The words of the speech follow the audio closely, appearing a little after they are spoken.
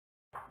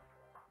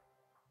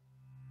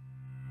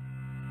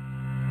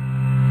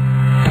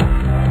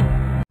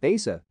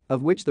Aysa,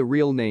 of which the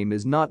real name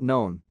is not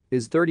known,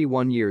 is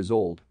 31 years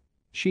old.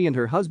 She and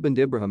her husband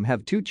Ibrahim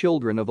have 2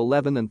 children of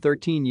 11 and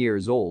 13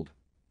 years old.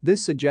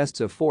 This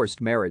suggests a forced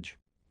marriage.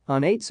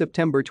 On 8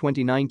 September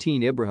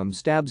 2019, Ibrahim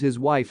stabs his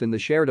wife in the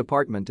shared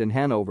apartment in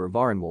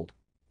Hanover-Varenwald.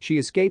 She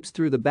escapes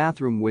through the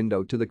bathroom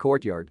window to the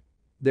courtyard.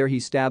 There he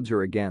stabs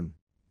her again.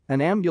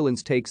 An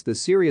ambulance takes the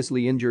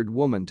seriously injured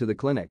woman to the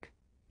clinic.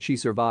 She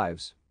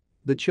survives.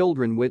 The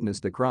children witness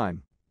the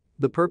crime.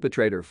 The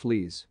perpetrator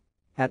flees.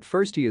 At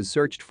first he is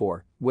searched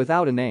for,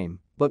 without a name,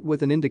 but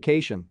with an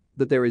indication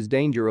that there is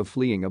danger of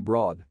fleeing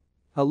abroad.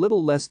 A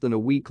little less than a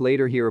week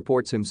later he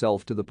reports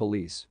himself to the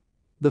police.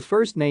 The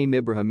first name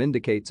Ibrahim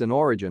indicates an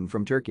origin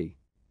from Turkey.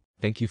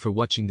 Thank you for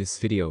watching this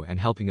video and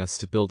helping us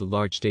to build a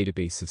large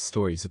database of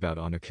stories about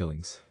honor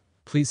killings.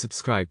 Please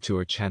subscribe to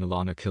our channel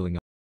Honor Killing.